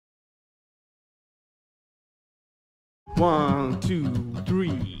1, 2,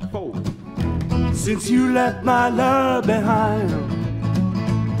 3, 4. Since you left my love behind,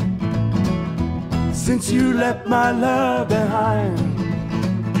 since you left my love behind,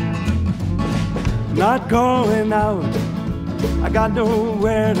 not going out, I got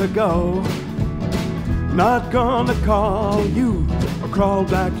nowhere to go. Not gonna call you or crawl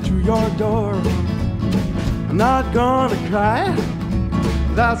back to your door. I'm not gonna cry,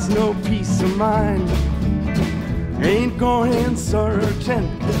 that's no peace of mind. Ain't going searching,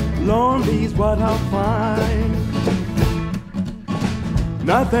 lonely's what I'll find.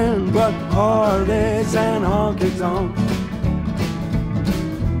 Nothing but heartaches and honky-tonk.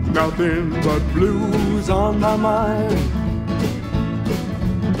 Nothing but blues on my mind.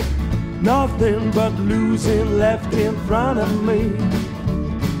 Nothing but losing left in front of me.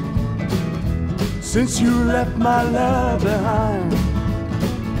 Since you left my love behind,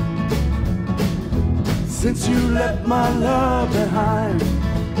 since you left my love behind.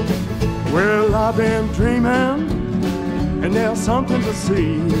 Well, I've been dreaming, and there's something to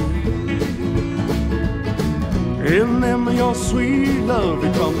see. And then your sweet love,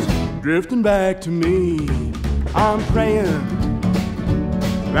 it comes drifting back to me. I'm praying,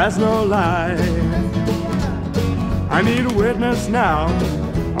 that's no lie. I need a witness now,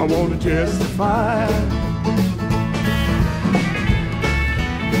 I want to testify.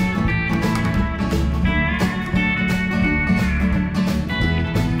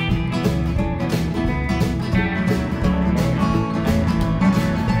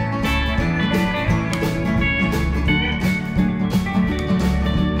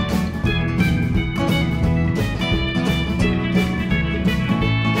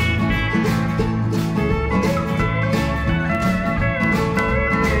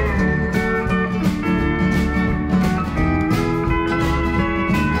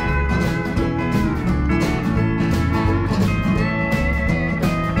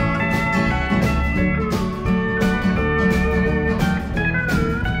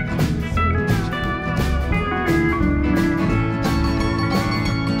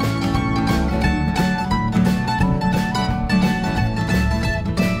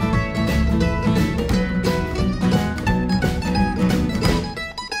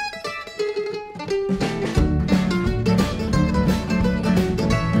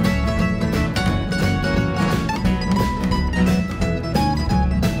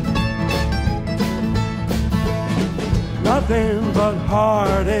 Nothing but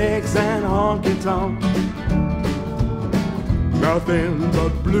heartaches and honky-tonk. Nothing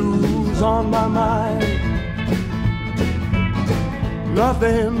but blues on my mind.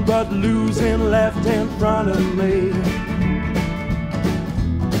 Nothing but losing left in front of me.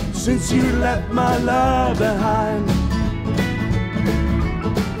 Since you left my love behind,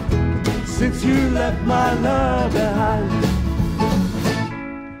 since you left my love behind.